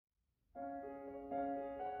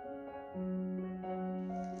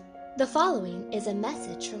The following is a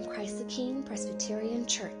message from Christ the King Presbyterian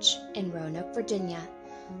Church in Roanoke, Virginia.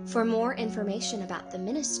 For more information about the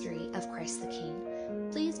ministry of Christ the King,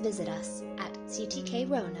 please visit us at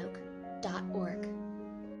ctkroanoke.org.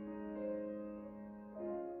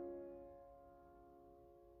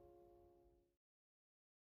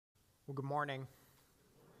 Well, good morning.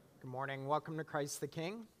 Good morning. Welcome to Christ the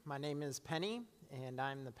King. My name is Penny, and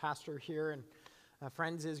I'm the pastor here. And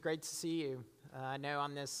friends, it's great to see you. I know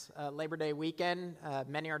on this Labor Day weekend,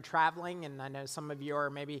 many are traveling, and I know some of you are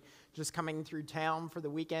maybe just coming through town for the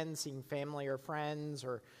weekend, seeing family or friends,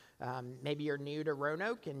 or maybe you're new to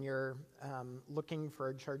Roanoke and you're looking for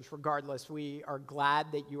a church. Regardless, we are glad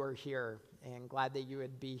that you are here and glad that you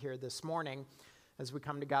would be here this morning as we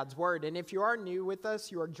come to God's Word. And if you are new with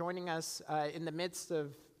us, you are joining us in the midst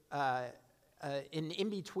of in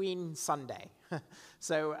between Sunday.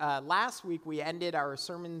 So last week we ended our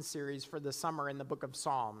sermon series for the summer in the book of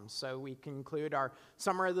Psalms. So we conclude our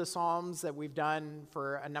summer of the Psalms that we've done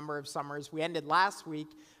for a number of summers. We ended last week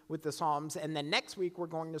with the Psalms, and then next week we're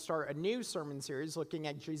going to start a new sermon series looking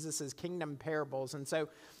at Jesus' kingdom parables. And so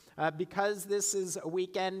because this is a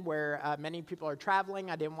weekend where many people are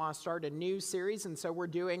traveling, I didn't want to start a new series, and so we're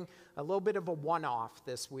doing a little bit of a one-off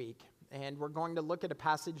this week. And we're going to look at a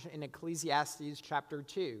passage in Ecclesiastes chapter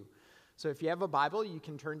 2. So if you have a Bible, you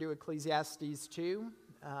can turn to Ecclesiastes 2.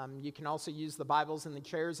 You can also use the Bibles in the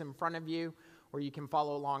chairs in front of you, or you can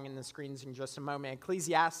follow along in the screens in just a moment.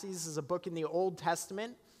 Ecclesiastes is a book in the Old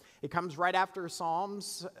Testament. It comes right after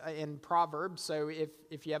Psalms and Proverbs. So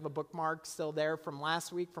if you have a bookmark still there from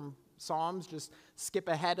last week from Psalms, just skip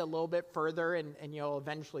ahead a little bit further and you'll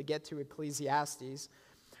eventually get to Ecclesiastes.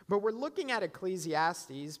 But we're looking at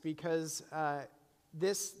Ecclesiastes because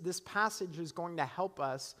this passage is going to help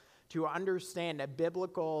us to understand a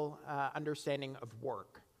biblical understanding of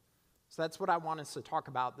work. So that's what I want us to talk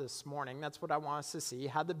about this morning. That's what I want us to see,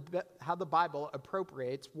 how the Bible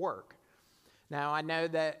appropriates work. Now, I know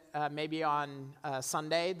that maybe on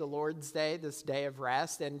Sunday, the Lord's Day, this day of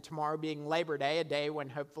rest, and tomorrow being Labor Day, a day when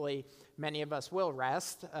hopefully many of us will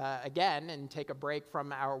rest again and take a break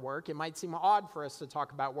from our work. It might seem odd for us to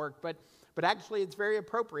talk about work, but actually it's very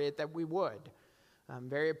appropriate that we would.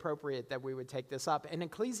 Very appropriate that we would take this up. And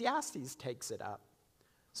Ecclesiastes takes it up.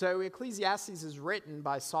 So Ecclesiastes is written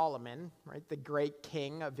by Solomon, right, the great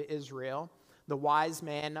king of Israel, the wise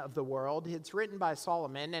man of the world. It's written by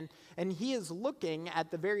Solomon, and he is looking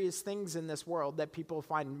at the various things in this world that people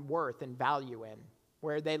find worth and value in,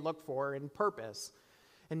 where they look for in purpose.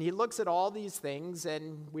 And he looks at all these things,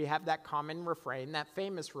 and we have that common refrain, that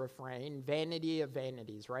famous refrain, vanity of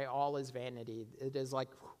vanities, right? All is vanity. It is like,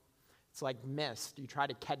 it's like mist. You try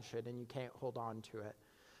to catch it, and you can't hold on to it.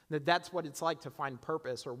 That's what it's like to find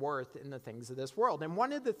purpose or worth in the things of this world. And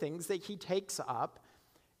one of the things that he takes up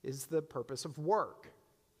is the purpose of work.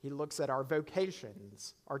 He looks at our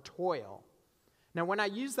vocations, our toil. Now, when I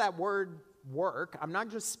use that word work, I'm not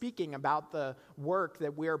just speaking about the work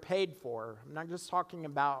that we are paid for. I'm not just talking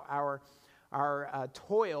about our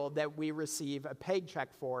toil that we receive a paycheck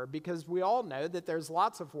for, because we all know that there's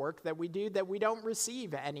lots of work that we do that we don't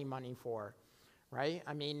receive any money for, right?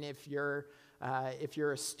 I mean, if you're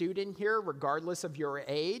a student here, regardless of your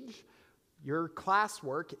age, your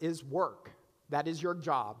classwork is work. That is your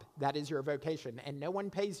job. That is your vocation, and no one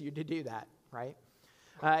pays you to do that, right?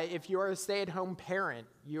 If you are a stay-at-home parent,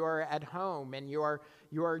 you are at home and you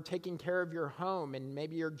are taking care of your home and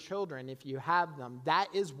maybe your children if you have them. That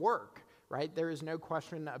is work, right? There is no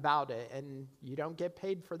question about it, and you don't get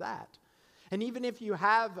paid for that. And even if you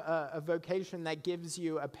have a vocation that gives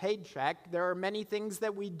you a paycheck, there are many things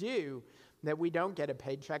that we do that we don't get a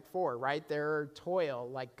paycheck for, right? There are toil,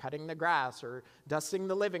 like cutting the grass or dusting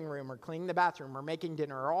the living room or cleaning the bathroom or making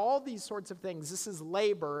dinner, or all these sorts of things. This is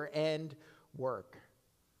labor and work.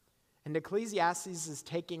 And Ecclesiastes is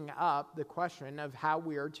taking up the question of how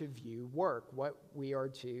we are to view work, what we are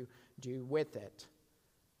to do with it.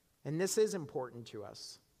 And this is important to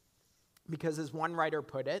us because, as one writer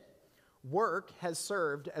put it, work has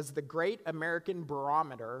served as the great American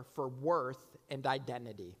barometer for worth and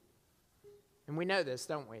identity. And we know this,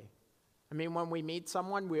 don't we? I mean, when we meet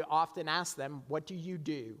someone, we often ask them, what do you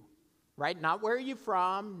do? Right? Not where are you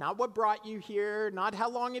from, not what brought you here, not how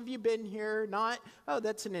long have you been here, not, oh,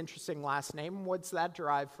 that's an interesting last name, what's that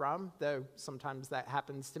derived from? Though sometimes that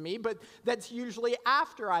happens to me, but that's usually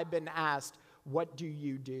after I've been asked, what do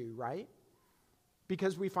you do, right?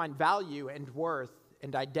 Because we find value and worth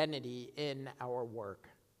and identity in our work.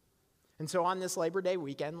 And so on this Labor Day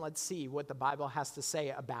weekend, let's see what the Bible has to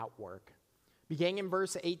say about work. Beginning in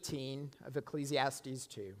verse 18 of Ecclesiastes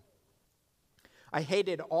 2. I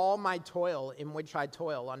hated all my toil in which I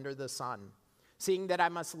toil under the sun, seeing that I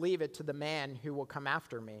must leave it to the man who will come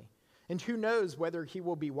after me. And who knows whether he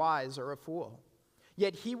will be wise or a fool?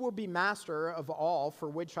 Yet he will be master of all for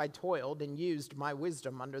which I toiled and used my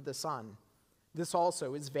wisdom under the sun. This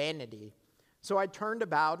also is vanity. So I turned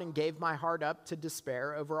about and gave my heart up to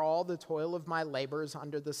despair over all the toil of my labors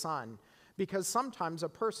under the sun, because sometimes a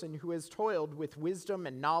person who has toiled with wisdom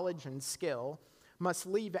and knowledge and skill must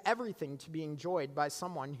leave everything to be enjoyed by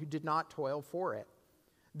someone who did not toil for it.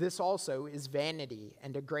 This also is vanity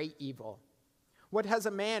and a great evil. What has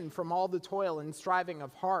a man from all the toil and striving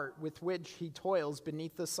of heart with which he toils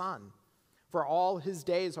beneath the sun? For all his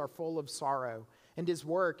days are full of sorrow, and his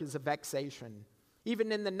work is a vexation.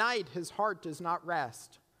 Even in the night his heart does not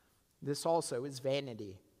rest. This also is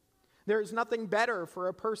vanity. There is nothing better for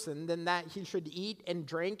a person than that he should eat and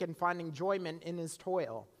drink and find enjoyment in his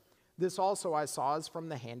toil. This also I saw is from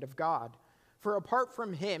the hand of God. For apart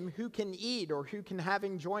from him, who can eat or who can have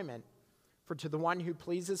enjoyment? For to the one who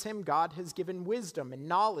pleases him, God has given wisdom and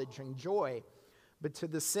knowledge and joy. But to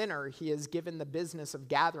the sinner, he has given the business of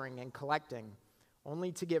gathering and collecting,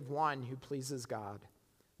 only to give one who pleases God.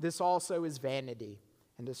 This also is vanity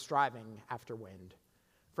and a striving after wind.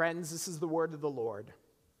 Friends, this is the word of the Lord.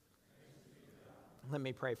 Let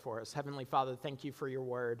me pray for us. Heavenly Father, thank you for your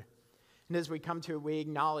word. And as we come to it, we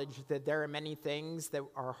acknowledge that there are many things that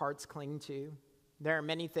our hearts cling to. There are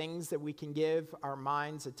many things that we can give our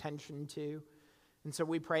minds attention to. And so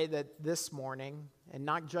we pray that this morning, and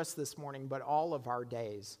not just this morning, but all of our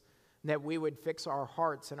days, that we would fix our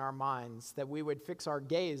hearts and our minds, that we would fix our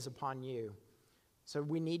gaze upon you. So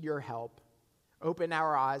we need your help. Open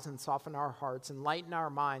our eyes and soften our hearts and lighten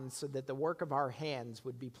our minds so that the work of our hands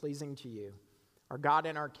would be pleasing to you, our God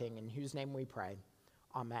and our King, in whose name we pray.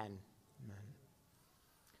 Amen. Amen.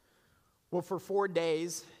 Well, for 4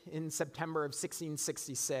 days in September of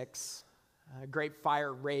 1666, a great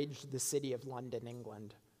fire raged the city of London,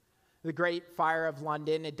 England. The Great Fire of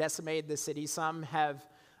London, it decimated the city. Some have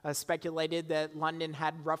speculated that London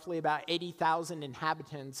had roughly about 80,000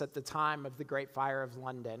 inhabitants at the time of the Great Fire of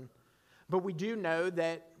London. But we do know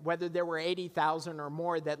that whether there were 80,000 or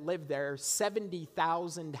more that lived there,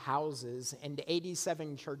 70,000 houses and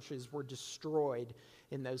 87 churches were destroyed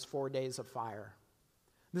in those 4 days of fire.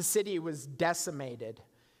 The city was decimated.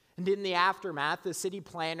 And in the aftermath, the city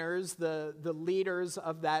planners, the leaders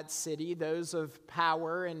of that city, those of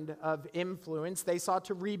power and of influence, they sought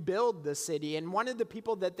to rebuild the city. And one of the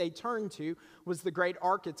people that they turned to was the great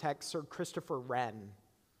architect, Sir Christopher Wren.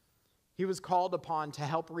 He was called upon to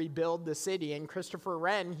help rebuild the city. And Christopher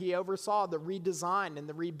Wren, he oversaw the redesign and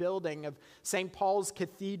the rebuilding of St. Paul's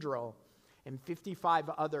Cathedral and 55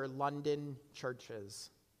 other London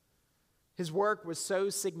churches. His work was so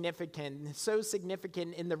significant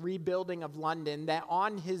in the rebuilding of London that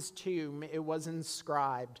on his tomb it was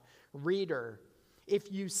inscribed, "Reader,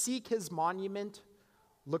 if you seek his monument,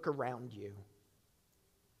 look around you."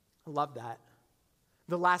 I love that.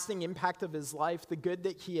 The lasting impact of his life, the good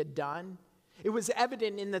that he had done, it was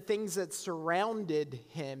evident in the things that surrounded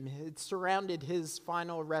him. It surrounded his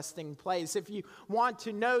final resting place. If you want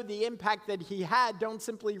to know the impact that he had, don't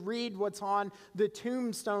simply read what's on the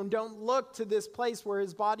tombstone. Don't look to this place where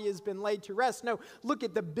his body has been laid to rest. No, look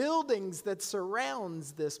at the buildings that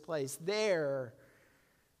surrounds this place. There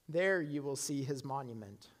you will see his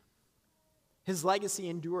monument. His legacy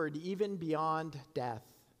endured even beyond death.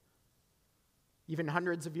 Even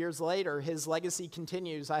hundreds of years later, his legacy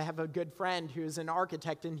continues. I have a good friend who is an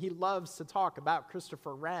architect, and he loves to talk about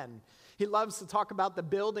Christopher Wren. He loves to talk about the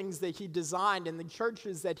buildings that he designed and the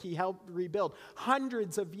churches that he helped rebuild.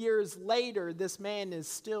 Hundreds of years later, this man is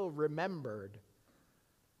still remembered.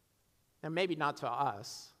 And maybe not to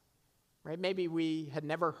us, right? Maybe we had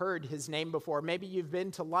never heard his name before. Maybe you've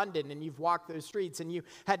been to London and you've walked those streets and you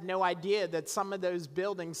had no idea that some of those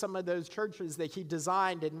buildings, some of those churches that he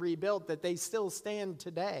designed and rebuilt, that they still stand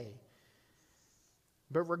today.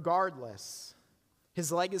 But regardless,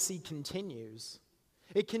 his legacy continues.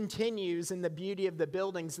 It continues in the beauty of the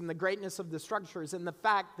buildings and the greatness of the structures and the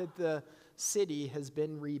fact that the city has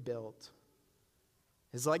been rebuilt.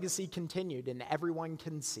 His legacy continued and everyone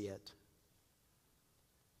can see it.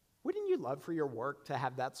 Wouldn't you love for your work to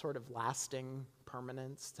have that sort of lasting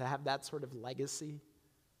permanence, to have that sort of legacy?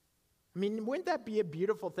 I mean, wouldn't that be a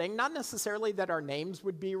beautiful thing? Not necessarily that our names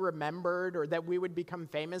would be remembered or that we would become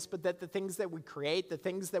famous, but that the things that we create, the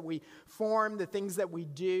things that we form, the things that we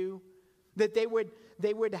do, that they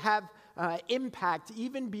would have impact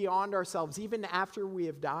even beyond ourselves, even after we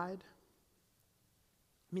have died.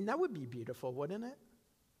 I mean, that would be beautiful, wouldn't it?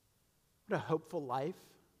 What a hopeful life.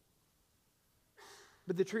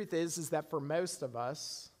 But the truth is that for most of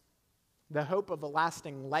us, the hope of a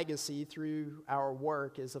lasting legacy through our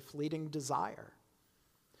work is a fleeting desire.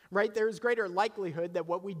 Right? There is greater likelihood that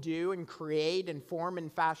what we do and create and form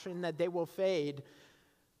and fashion, that they will fade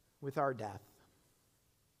with our death.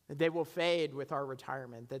 That they will fade with our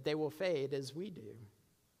retirement. That they will fade as we do.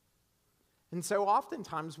 And so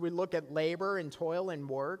oftentimes we look at labor and toil and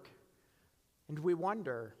work, and we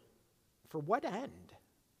wonder, for what end?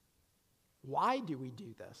 Why do we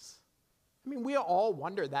do this? I mean, we all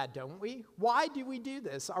wonder that, don't we? Why do we do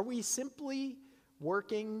this? Are we simply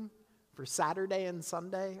working for Saturday and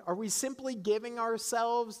Sunday? Are we simply giving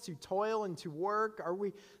ourselves to toil and to work? Are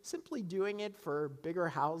we simply doing it for bigger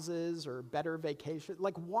houses or better vacation?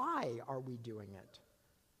 Like, why are we doing it?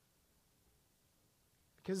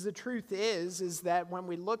 Because the truth is that when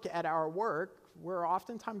we look at our work, we're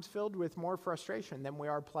oftentimes filled with more frustration than we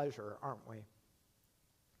are pleasure, aren't we?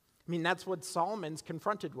 I mean, that's what Solomon's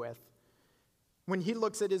confronted with. When he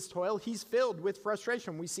looks at his toil, he's filled with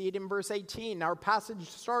frustration. We see it in verse 18. Our passage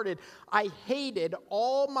started, I hated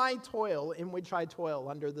all my toil in which I toil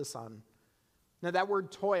under the sun. Now that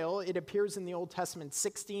word toil, it appears in the Old Testament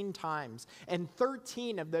 16 times. And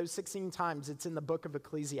 13 of those 16 times, it's in the book of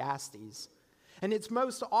Ecclesiastes. And it's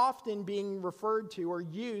most often being referred to or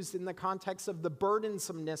used in the context of the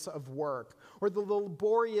burdensomeness of work, or the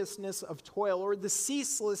laboriousness of toil, or the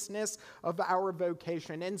ceaselessness of our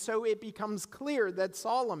vocation. And so it becomes clear that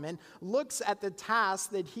Solomon looks at the task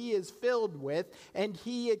that he is filled with, and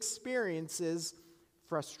he experiences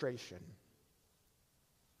frustration.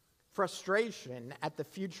 Frustration at the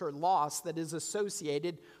future loss that is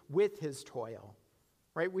associated with his toil.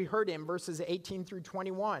 Right? We heard in verses 18 through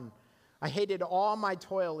 21. I hated all my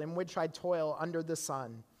toil in which I toil under the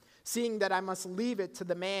sun, seeing that I must leave it to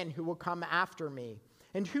the man who will come after me.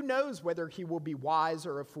 And who knows whether he will be wise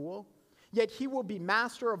or a fool? Yet he will be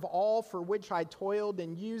master of all for which I toiled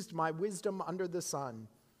and used my wisdom under the sun.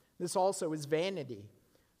 This also is vanity.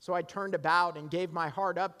 So I turned about and gave my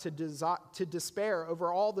heart up to despair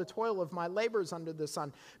over all the toil of my labors under the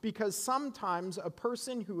sun, because sometimes a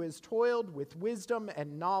person who has toiled with wisdom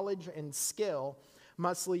and knowledge and skill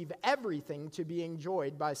must leave everything to be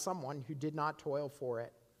enjoyed by someone who did not toil for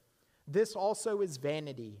it. This also is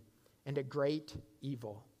vanity and a great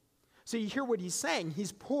evil. So you hear what he's saying.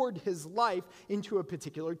 He's poured his life into a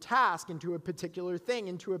particular task, into a particular thing,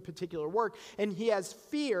 into a particular work, and he has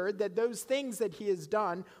fear that those things that he has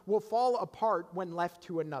done will fall apart when left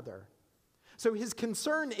to another. So his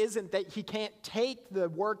concern isn't that he can't take the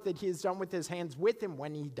work that he has done with his hands with him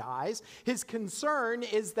when he dies. His concern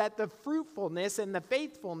is that the fruitfulness and the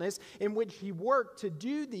faithfulness in which he worked to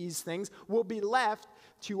do these things will be left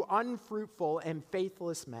to unfruitful and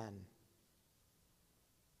faithless men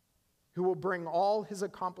who will bring all his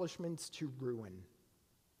accomplishments to ruin.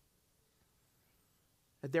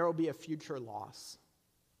 That there will be a future loss.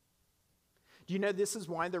 Do you know this is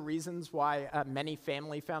one of the reasons why many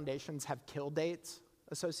family foundations have kill dates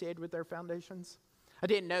associated with their foundations? I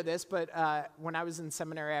didn't know this, but when I was in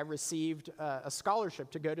seminary, I received a scholarship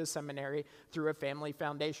to go to seminary through a family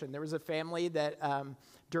foundation. There was a family that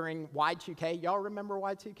during Y2K, y'all remember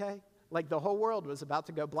Y2K? Like the whole world was about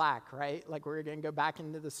to go black, right? Like we were going to go back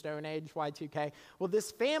into the Stone Age, Y2K. Well,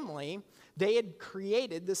 this family, they had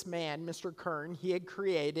created, this man, Mr. Kern, he had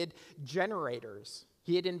created generators.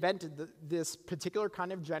 He had invented this particular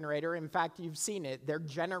kind of generator. In fact, you've seen it. They're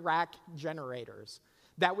Generac generators.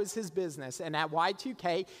 That was his business. And at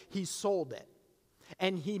Y2K, he sold it.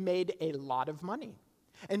 And he made a lot of money.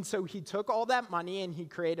 And so he took all that money and he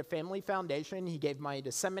created a family foundation. He gave money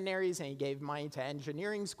to seminaries and he gave money to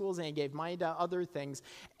engineering schools and he gave money to other things.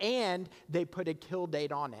 And they put a kill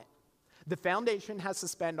date on it. The foundation has to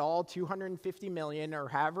spend all $250 million or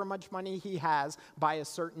however much money he has by a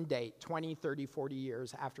certain date, 20, 30, 40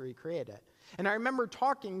 years after he created it. And I remember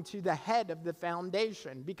talking to the head of the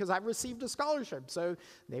foundation because I received a scholarship. So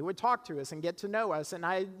they would talk to us and get to know us. And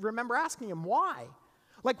I remember asking him, why?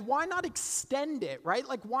 Like, why not extend it, right?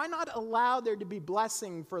 Like, why not allow there to be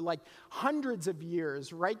blessing for like hundreds of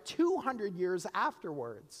years, right? 200 years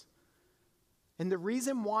afterwards. And the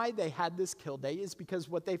reason why they had this kill date is because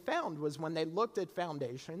what they found was when they looked at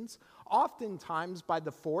foundations, oftentimes by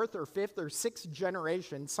the fourth or fifth or sixth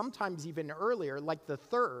generation, sometimes even earlier, like the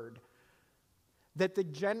third, that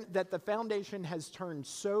the foundation has turned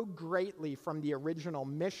so greatly from the original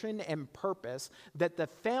mission and purpose that the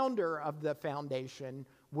founder of the foundation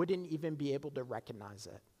wouldn't even be able to recognize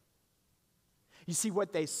it. You see,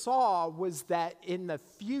 what they saw was that in the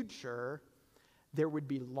future, there would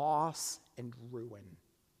be loss and ruin.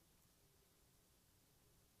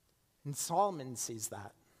 And Solomon sees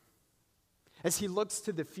that. As he looks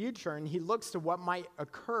to the future and he looks to what might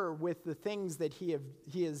occur with the things that he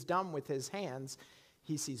has done with his hands,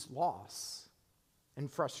 he sees loss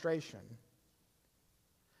and frustration.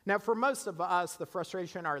 Now, for most of us, the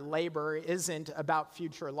frustration in our labor isn't about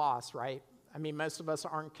future loss, right? I mean, most of us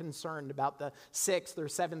aren't concerned about the 6th or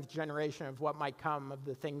 7th generation of what might come of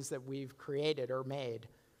the things that we've created or made.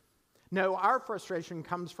 No, our frustration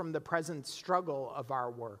comes from the present struggle of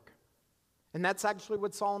our work. And that's actually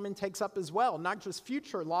what Solomon takes up as well. Not just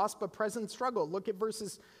future loss, but present struggle. Look at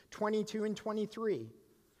verses 22 and 23.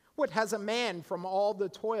 What has a man from all the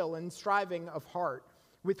toil and striving of heart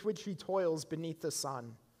with which he toils beneath the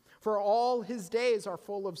sun? For all his days are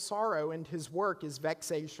full of sorrow, and his work is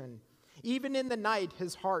vexation. Even in the night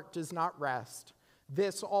his heart does not rest.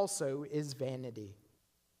 This also is vanity.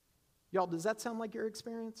 Y'all, does that sound like your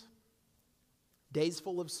experience? Days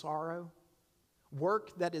full of sorrow?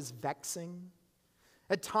 Work that is vexing,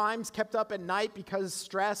 at times kept up at night because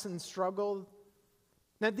stress and struggle.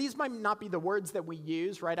 Now, these might not be the words that we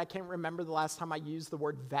use, right? I can't remember the last time I used the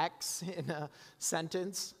word vex in a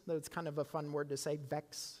sentence, though it's kind of a fun word to say,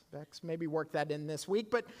 vex. Maybe work that in this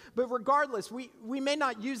week. But regardless, we may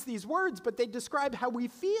not use these words, but they describe how we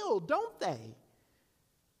feel, don't they?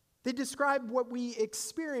 They describe what we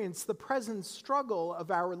experience, the present struggle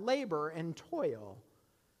of our labor and toil.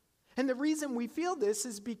 And the reason we feel this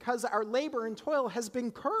is because our labor and toil has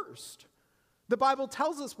been cursed. The Bible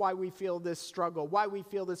tells us why we feel this struggle, why we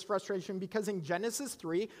feel this frustration, because in Genesis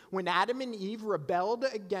 3, when Adam and Eve rebelled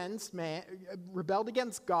against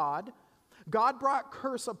God, God brought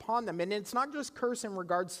curse upon them. And it's not just curse in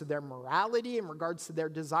regards to their morality, in regards to their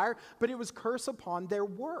desire, but it was curse upon their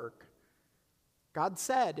work. God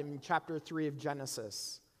said in chapter 3 of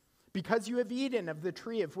Genesis, because you have eaten of the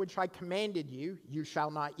tree of which I commanded you, you shall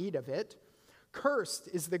not eat of it. Cursed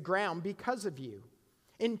is the ground because of you.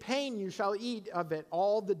 In pain you shall eat of it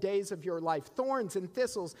all the days of your life. Thorns and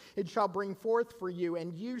thistles it shall bring forth for you,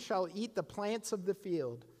 and you shall eat the plants of the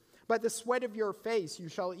field. By the sweat of your face you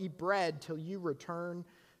shall eat bread till you return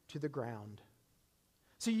to the ground.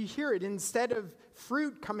 So you hear it, instead of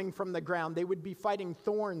fruit coming from the ground, they would be fighting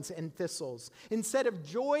thorns and thistles. Instead of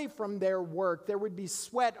joy from their work, there would be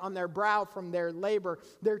sweat on their brow from their labor.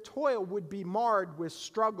 Their toil would be marred with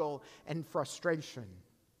struggle and frustration.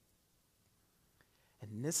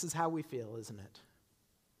 And this is how we feel, isn't it?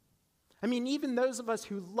 I mean, even those of us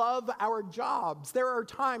who love our jobs, there are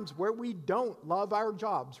times where we don't love our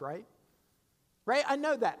jobs, right? Right? I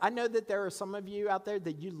know that. I know that there are some of you out there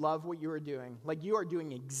that you love what you are doing. Like you are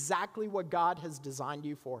doing exactly what God has designed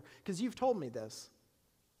you for. Because you've told me this.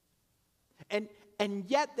 And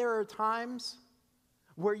yet there are times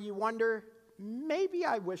where you wonder, maybe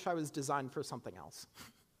I wish I was designed for something else.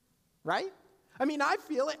 Right? I mean, I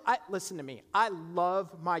feel it. Listen to me. I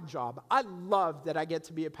love my job. I love that I get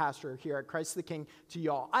to be a pastor here at Christ the King to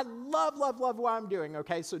y'all. I love what I'm doing,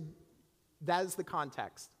 okay? So that is the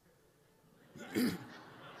context.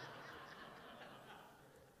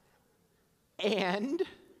 And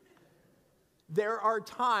there are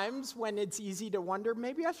times when it's easy to wonder,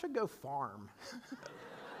 maybe I should go farm.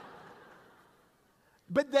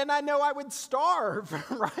 But then I know I would starve,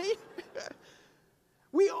 right?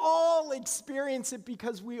 We all experience it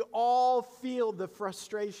because we all feel the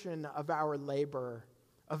frustration of our labor,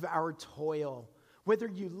 of our toil. Whether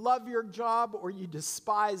you love your job or you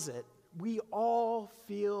despise it, we all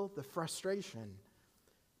feel the frustration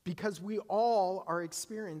because we all are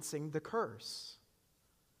experiencing the curse.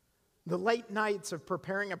 The late nights of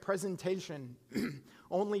preparing a presentation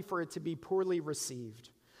only for it to be poorly received.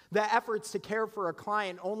 The efforts to care for a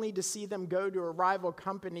client only to see them go to a rival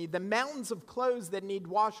company. The mountains of clothes that need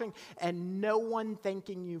washing and no one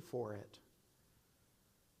thanking you for it.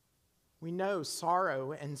 We know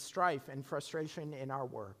sorrow and strife and frustration in our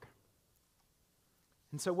work.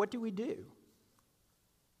 And so what do we do?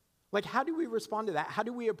 Like, how do we respond to that? How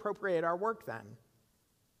do we appropriate our work then?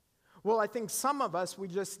 Well, I think some of us, we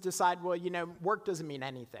just decide, well, work doesn't mean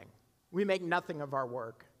anything. We make nothing of our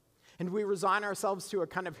work. And we resign ourselves to a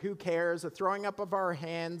kind of who cares, a throwing up of our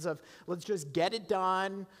hands of let's just get it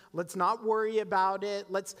done. Let's not worry about it.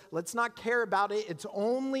 Let's not care about it. It's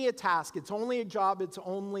only a task. It's only a job. It's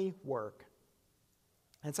only work.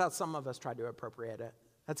 That's how some of us try to appropriate it.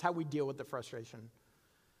 That's how we deal with the frustration.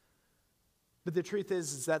 But the truth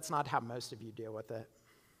is that's not how most of you deal with it.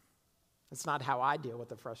 It's not how I deal with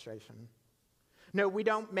the frustration. No, we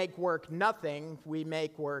don't make work nothing. We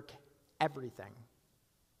make work everything.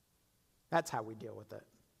 That's how we deal with it.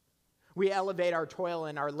 We elevate our toil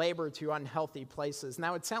and our labor to unhealthy places.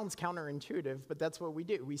 Now, it sounds counterintuitive, but that's what we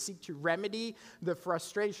do. We seek to remedy the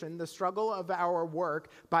frustration, the struggle of our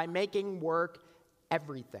work by making work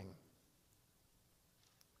everything.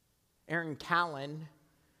 Aaron Callan,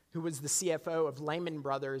 who was the CFO of Lehman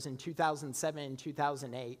Brothers in 2007 and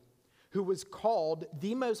 2008, who was called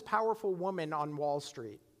the most powerful woman on Wall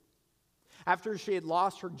Street. After she had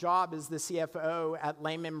lost her job as the CFO at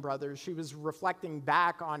Lehman Brothers, she was reflecting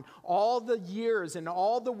back on all the years and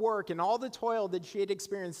all the work and all the toil that she had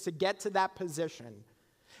experienced to get to that position.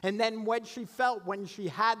 And then what she felt when she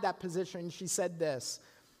had that position, she said this: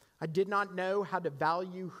 "I did not know how to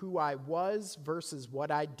value who I was versus what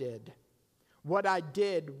I did. What I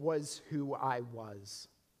did was who I was.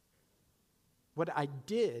 What I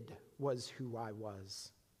did was who I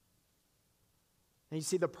was." And you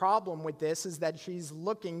see, the problem with this is that she's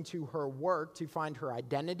looking to her work to find her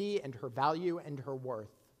identity and her value and her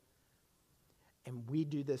worth. And we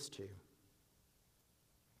do this too.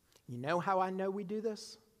 You know how I know we do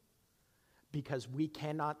this? Because we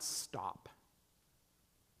cannot stop.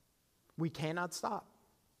 We cannot stop.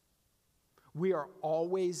 We are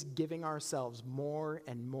always giving ourselves more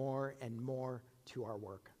and more and more to our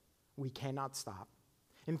work. We cannot stop.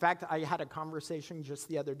 In fact, I had a conversation just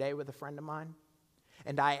the other day with a friend of mine,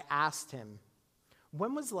 and I asked him,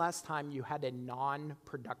 when was the last time you had a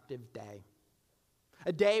non-productive day?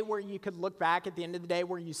 A day where you could look back at the end of the day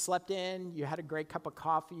where you slept in, you had a great cup of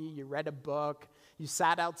coffee, you read a book, you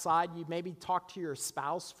sat outside, you maybe talked to your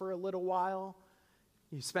spouse for a little while,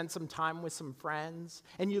 you spent some time with some friends,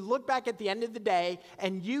 and you look back at the end of the day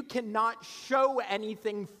and you cannot show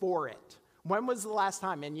anything for it. When was the last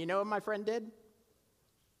time? And you know what my friend did?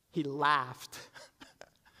 He laughed.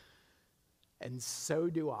 And so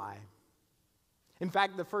do I. In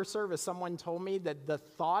fact, the first service, someone told me that the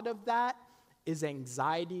thought of that is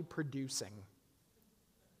anxiety producing.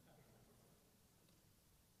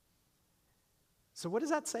 So what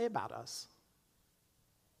does that say about us?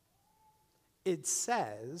 It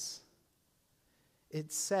says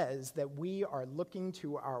that we are looking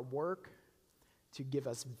to our work to give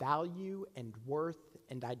us value and worth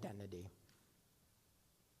and identity.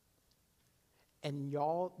 And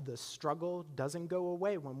y'all, the struggle doesn't go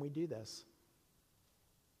away when we do this.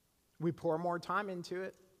 We pour more time into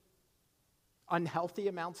it. Unhealthy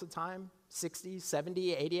amounts of time, 60,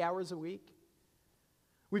 70, 80 hours a week.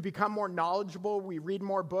 We become more knowledgeable, we read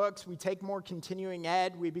more books, we take more continuing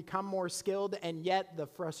ed, we become more skilled, and yet the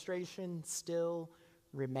frustration still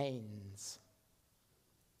remains.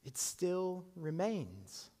 It still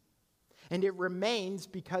remains. And it remains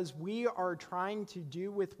because we are trying to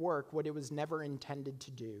do with work what it was never intended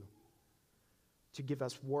to do, to give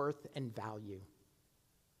us worth and value.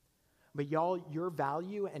 But y'all, your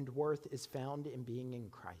value and worth is found in being in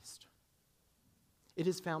Christ. It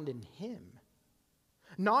is found in Him.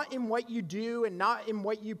 Not in what you do and not in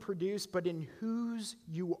what you produce, but in whose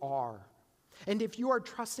you are. And if you are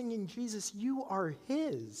trusting in Jesus, you are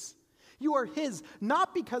His. You are His,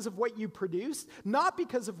 not because of what you produced, not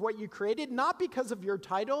because of what you created, not because of your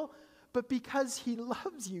title, but because He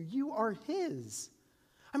loves you. You are His.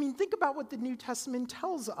 I mean, think about what the New Testament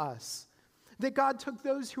tells us. That God took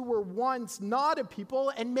those who were once not a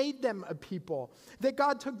people and made them a people. That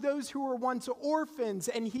God took those who were once orphans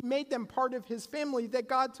and He made them part of His family. That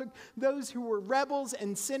God took those who were rebels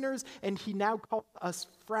and sinners and He now calls us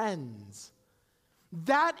friends.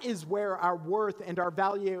 That is where our worth and our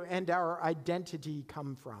value and our identity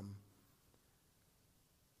come from.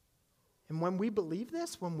 And when we believe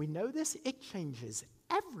this, when we know this, it changes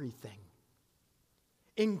everything,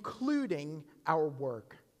 including our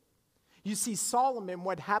work. You see, Solomon,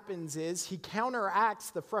 what happens is he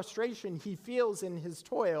counteracts the frustration he feels in his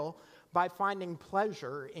toil by finding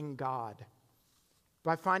pleasure in God,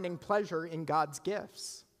 by finding pleasure in God's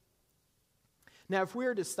gifts. Now, if we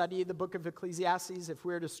were to study the book of Ecclesiastes, if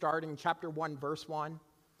we were to start in chapter 1, verse 1,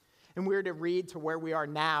 and we were to read to where we are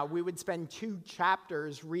now, we would spend 2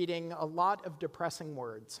 chapters reading a lot of depressing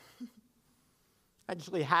words. I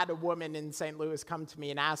actually had a woman in St. Louis come to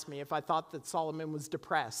me and ask me if I thought that Solomon was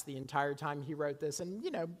depressed the entire time he wrote this, and,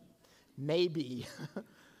 maybe.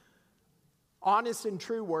 Honest and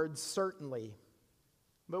true words, certainly.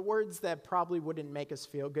 But words that probably wouldn't make us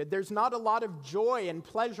feel good. There's not a lot of joy and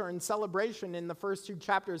pleasure and celebration in the first 2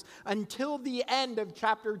 chapters until the end of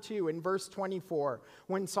chapter 2 in verse 24,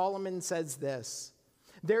 when Solomon says this: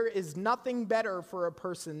 "There is nothing better for a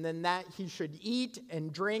person than that he should eat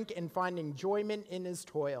and drink and find enjoyment in his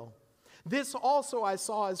toil. This also I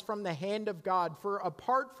saw is from the hand of God, for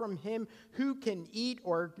apart from Him, who can eat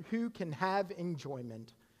or who can have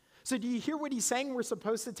enjoyment? So do you hear what he's saying we're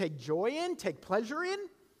supposed to take joy in, take pleasure in?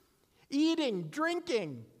 Eating,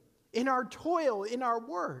 drinking, in our toil, in our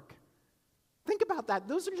work. Think about that.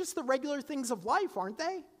 Those are just the regular things of life, aren't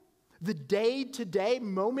they? The day-to-day,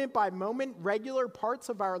 moment-by-moment, regular parts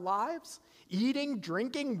of our lives. Eating,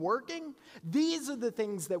 drinking, working. These are the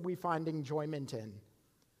things that we find enjoyment in.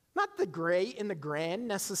 Not the great and the grand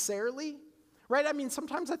necessarily, right? I mean,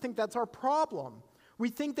 sometimes I think that's our problem. We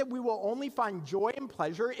think that we will only find joy and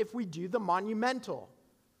pleasure if we do the monumental.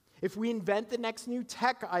 If we invent the next new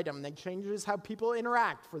tech item that changes how people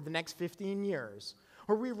interact for the next 15 years.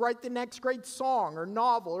 Or we write the next great song or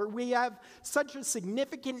novel, or we have such a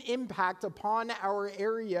significant impact upon our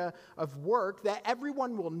area of work that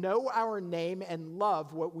everyone will know our name and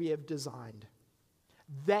love what we have designed.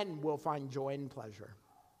 Then we'll find joy and pleasure.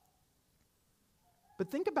 But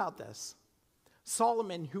think about this.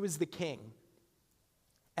 Solomon, who is the king,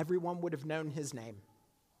 everyone would have known his name.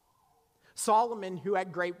 Solomon, who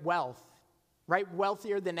had great wealth, right?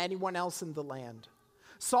 Wealthier than anyone else in the land.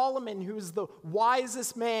 Solomon, who is the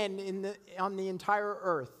wisest man on the entire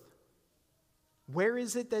earth. Where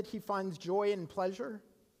is it that he finds joy and pleasure?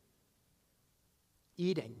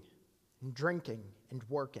 Eating and drinking and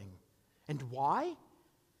working. And why?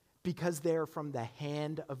 Because they're from the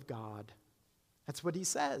hand of God. That's what he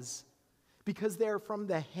says. Because they're from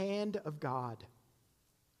the hand of God.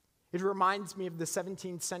 It reminds me of the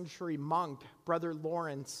 17th century monk, Brother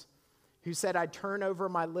Lawrence, who said, "I turn over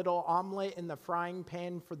my little omelet in the frying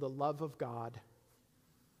pan for the love of God."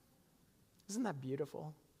 Isn't that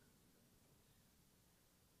beautiful?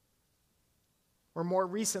 Or more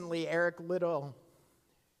recently, Eric Liddell,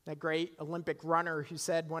 that great Olympic runner who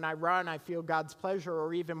said, "When I run, I feel God's pleasure."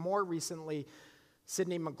 Or even more recently,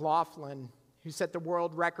 Sydney McLaughlin, who set the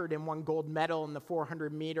world record and won gold medal in the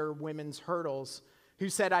 400-meter women's hurdles, who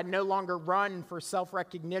said, "I no longer run for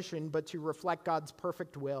self-recognition, but to reflect God's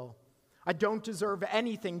perfect will. I don't deserve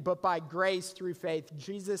anything, but by grace through faith,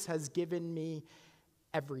 Jesus has given me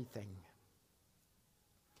everything."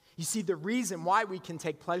 You see, the reason why we can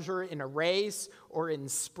take pleasure in a race or in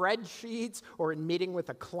spreadsheets or in meeting with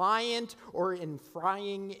a client or in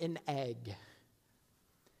frying an egg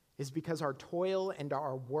is because our toil and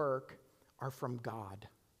our work are from God.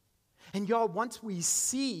 And y'all, once we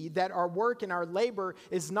see that our work and our labor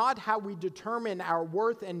is not how we determine our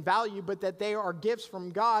worth and value, but that they are gifts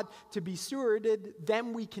from God to be stewarded,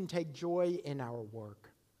 then we can take joy in our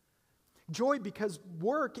work. Joy because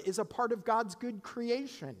work is a part of God's good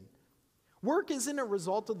creation. Work isn't a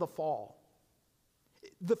result of the fall.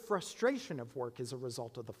 The frustration of work is a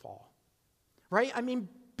result of the fall, right? I mean,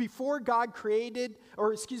 before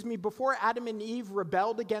Adam and Eve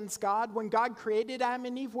rebelled against God, when God created Adam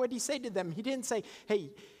and Eve, what did he say to them? He didn't say,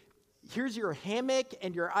 "Hey, here's your hammock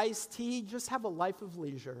and your iced tea, just have a life of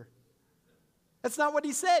leisure." That's not what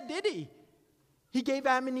he said, did he? He gave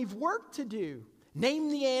Adam and Eve work to do. Name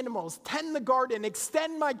the animals, tend the garden,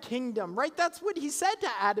 extend my kingdom, right? That's what he said to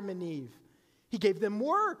Adam and Eve. He gave them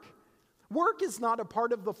work. Work is not a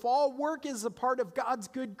part of the fall. Work is a part of God's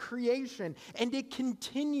good creation, and it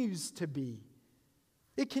continues to be.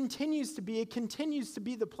 It continues to be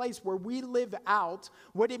the place where we live out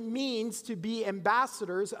what it means to be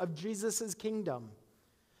ambassadors of Jesus' kingdom.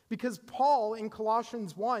 Because Paul in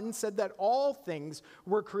Colossians 1 said that all things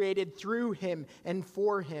were created through him and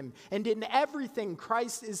for him. And in everything,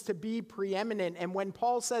 Christ is to be preeminent. And when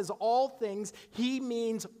Paul says all things, he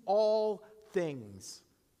means all things.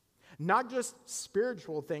 Not just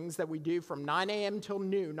spiritual things that we do from 9 a.m. till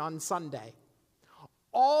noon on Sunday.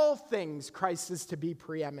 All things Christ is to be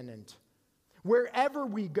preeminent. Wherever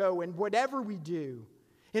we go and whatever we do,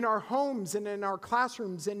 in our homes and in our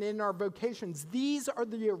classrooms and in our vocations, these are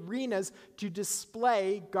the arenas to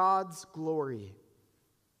display God's glory.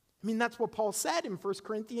 I mean, that's what Paul said in 1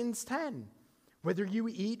 Corinthians 10. Whether you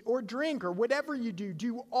eat or drink or whatever you do,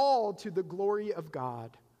 do all to the glory of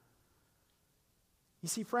God. You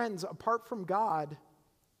see, friends, apart from God,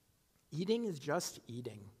 eating is just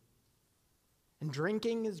eating. And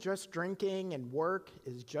drinking is just drinking, and work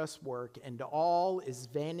is just work, and all is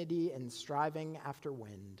vanity and striving after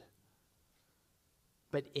wind.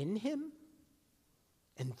 But in him,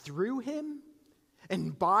 and through him,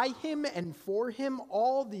 and by him, and for him,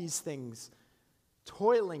 all these things,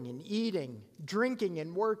 toiling and eating, drinking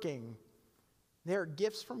and working, they are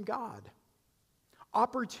gifts from God.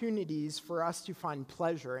 Opportunities for us to find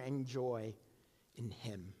pleasure and joy in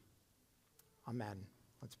him. Amen.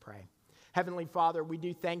 Let's pray. Heavenly Father, we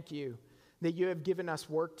do thank you that you have given us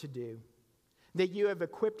work to do, that you have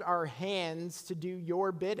equipped our hands to do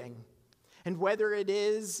your bidding. And whether it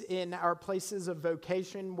is in our places of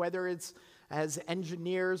vocation, whether it's as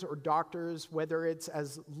engineers or doctors, whether it's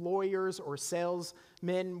as lawyers or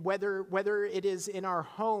salesmen, whether it is in our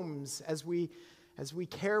homes as we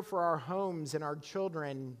care for our homes and our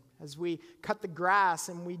children, as we cut the grass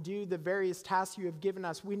and we do the various tasks you have given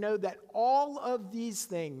us, we know that all of these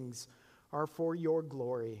things are for your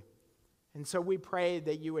glory. And so we pray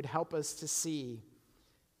that you would help us to see,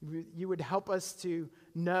 you would help us to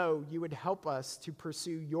know, you would help us to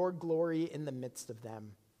pursue your glory in the midst of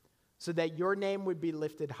them, so that your name would be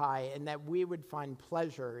lifted high and that we would find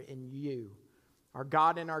pleasure in you, our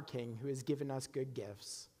God and our King, who has given us good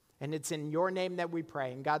gifts. And it's in your name that we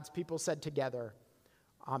pray. And God's people said together,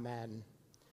 Amen.